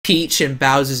Peach and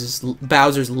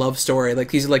Bowser's love story. Like,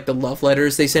 these are like the love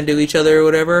letters they send to each other or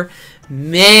whatever.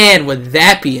 Man, would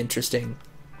that be interesting.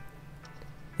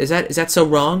 Is that so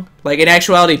wrong? Like, in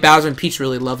actuality, Bowser and Peach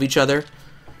really love each other.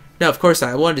 No, of course not.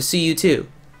 I wanted to see you too.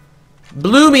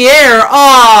 Blumiere!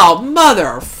 Oh,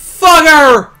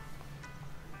 motherfucker!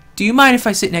 Do you mind if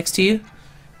I sit next to you?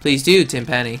 Please do,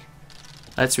 Timpanny.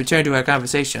 Let's return to our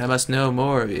conversation. I must know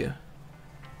more of you.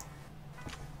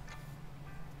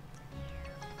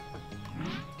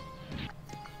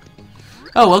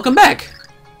 Oh, welcome back.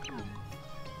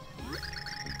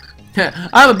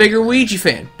 I'm a bigger Luigi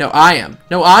fan. No, I am.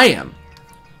 No, I am.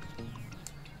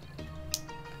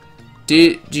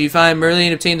 Did you find Merlin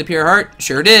and obtain the pure heart?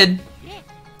 Sure did.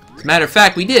 As a matter of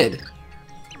fact, we did.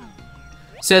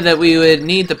 Said that we would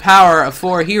need the power of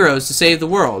 4 heroes to save the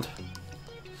world.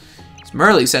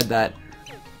 Merlin said that.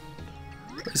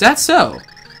 Is that so?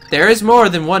 There is more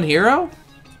than one hero?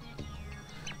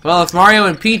 Well, if Mario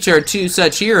and Peach are 2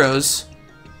 such heroes,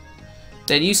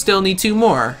 then you still need 2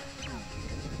 more.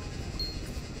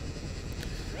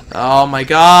 Oh my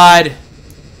god.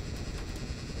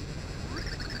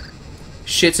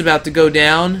 Shit's about to go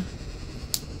down.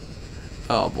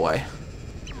 Oh boy.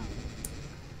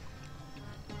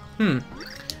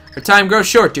 Our time grows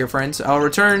short, dear friends. I'll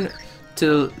return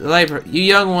to the library. You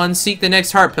young ones, seek the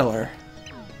next heart pillar.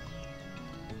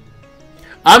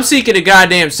 I'm seeking a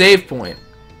goddamn save point.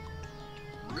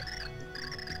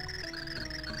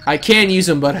 I can use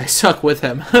him, but I suck with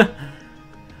him.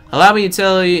 Allow me to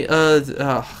tell you,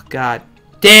 oh, god.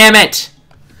 Damn it!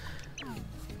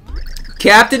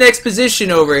 Captain Exposition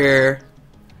over here.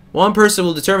 One person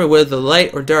will determine whether the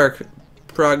light or dark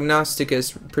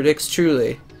prognosticus predicts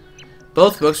truly.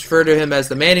 Both books refer to him as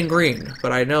the Man in Green,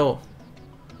 but I know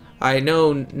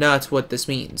not what this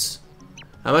means.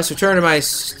 I must return to my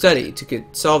study to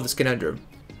solve this conundrum.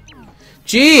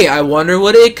 Gee, I wonder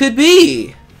what it could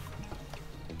be.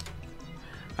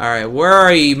 Alright, where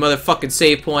are you, motherfucking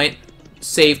save point?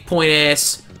 Save point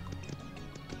ass.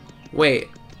 Wait.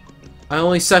 I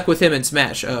only suck with him in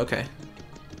Smash. Oh, okay.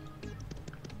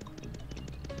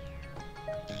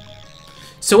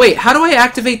 So wait, how do I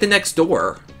activate the next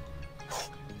door?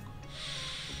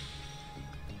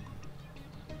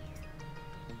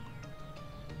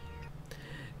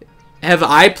 Have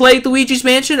I played Luigi's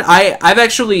Mansion? I've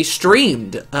actually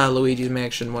streamed Luigi's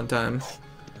Mansion one time.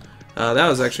 That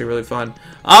was actually really fun.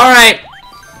 Alright.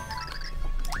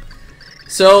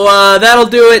 So, that'll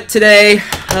do it today.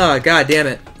 Oh, god damn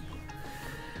it.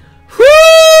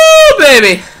 Whoo,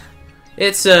 baby!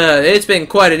 It's been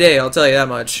quite a day, I'll tell you that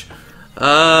much.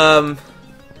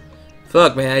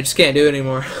 Fuck, man, I just can't do it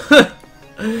anymore.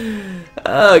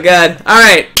 Oh, god.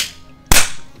 Alright.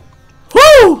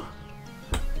 Woo!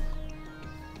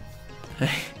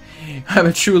 I'm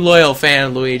a true loyal fan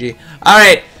of Luigi.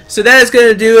 Alright, so that is going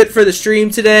to do it for the stream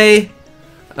today.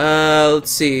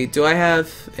 Let's see. Do I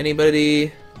have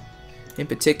anybody in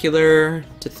particular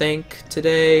to thank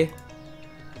today?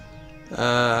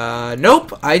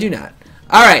 Nope, I do not.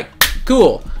 Alright,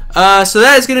 cool. So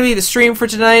that is going to be the stream for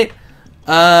tonight.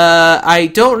 I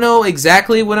don't know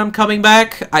exactly when I'm coming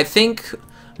back. I think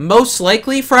most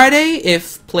likely Friday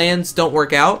if plans don't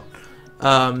work out.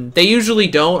 They usually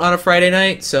don't on a Friday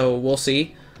night, so we'll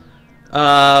see.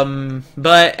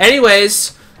 But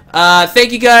anyways,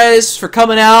 thank you guys for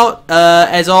coming out.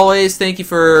 As always, thank you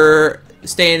for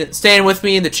staying with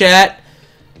me in the chat.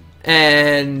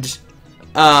 And,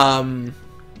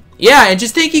 yeah, and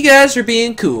just thank you guys for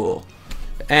being cool.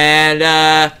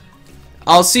 And,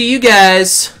 I'll see you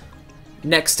guys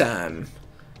next time.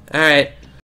 Alright.